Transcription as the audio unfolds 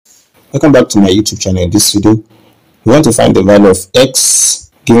Welcome back to my YouTube channel. In this video, we want to find the value of x,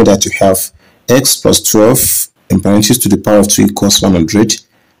 given that you have x plus 12 in parentheses to the power of 2 equals 100.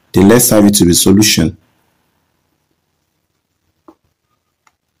 Then let's have it to be solution.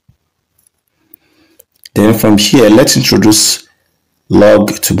 Then from here, let's introduce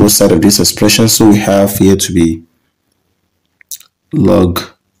log to both sides of this expression. So we have here to be log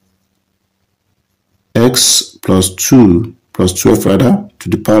x plus 2 plus 12 rather to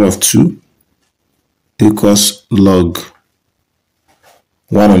the power of 2 equals log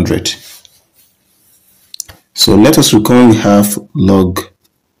 100. So let us recall we have log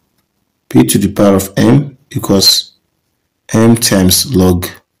p to the power of m equals m times log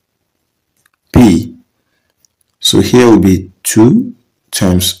p. So here will be 2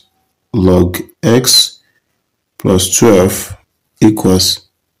 times log x plus 12 equals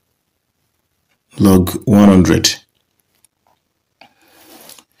log 100.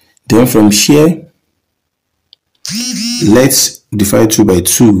 Then from here, let's divide 2 by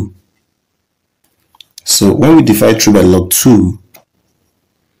 2. So when we divide 2 by log 2,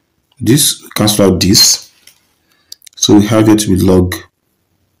 this cancel out this. So we have it to be log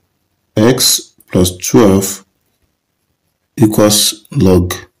x plus 12 equals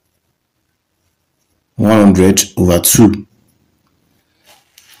log 100 over 2.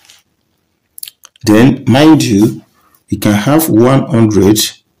 Then, mind you, we can have 100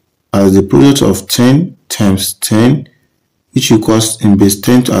 as the product of 10 times 10, which equals in base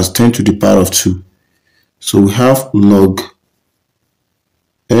 10 as 10 to the power of 2. So we have log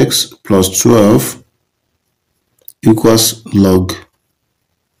x plus 12 equals log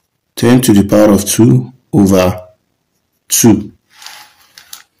 10 to the power of 2 over 2.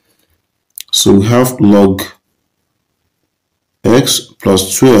 So we have log x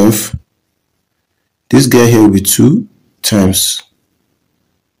plus 12. This guy here will be 2 times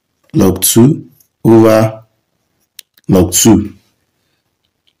log 2 over log 2.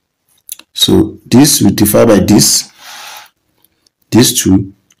 So this will divide by this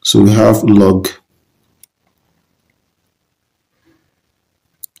 2. So we have log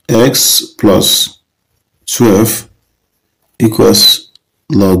x plus 12 equals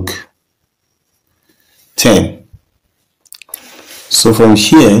log 10. So from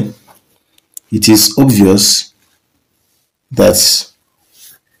here, it is obvious that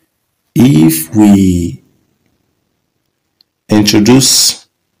if we introduce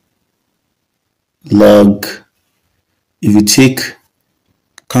log, if we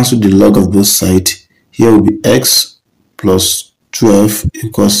cancel the log of both sides, here will be x plus 12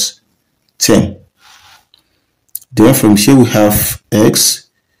 equals 10. Then from here we have x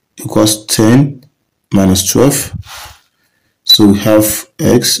equals 10 minus 12. So we have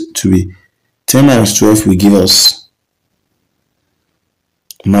x to be 10 minus 12 will give us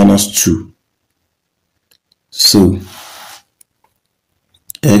minus 2. So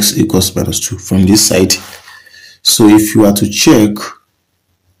x equals minus 2 from this side. So if you are to check,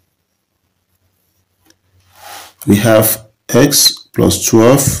 we have x plus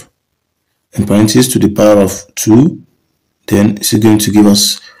 12 in parentheses to the power of 2. Then it's going to give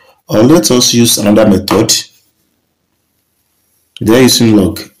us, or let us use another method. They're using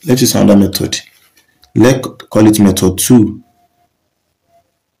log. Let's use another method. Let's call it method 2.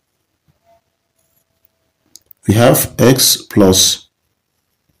 We have x plus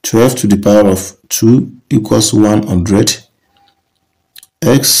 12 to the power of 2 equals 100.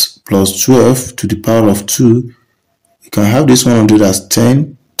 X plus 12 to the power of 2, we can have this 100 as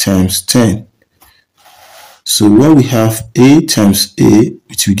 10 times 10. So when we have a times a,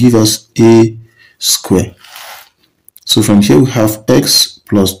 it will give us a square. So from here we have x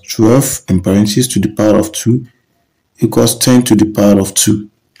plus 12 in parentheses to the power of 2 equals 10 to the power of 2.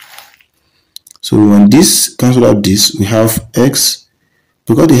 So when this cancel out this, we have x,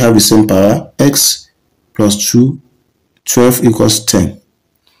 because they have the same power, x plus 12 equals 10.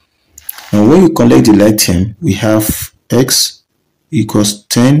 Now when you collect the like term, we have x equals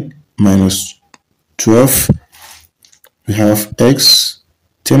 10 minus 12. We have x,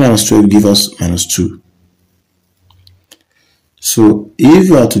 10 minus 12 give us minus 2. So if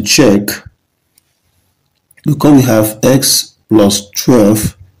you are to check, because we have x plus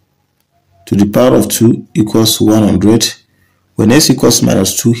 12 to the power of 2 equals 100, when x equals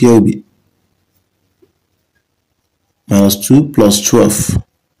minus 2, here will be minus 2 plus 12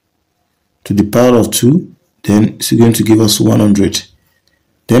 to the power of 2, then it's going to give us 100.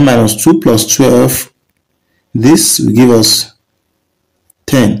 Then minus 2 plus 12, this will give us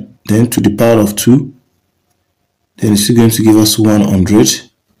 10, then to the power of 2, then it's going to give us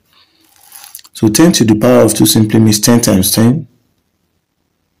 100. So 10 to the power of 2 simply means 10 times 10.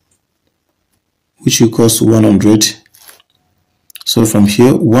 which equals 100. So from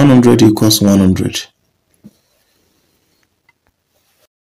here, 100 equals 100.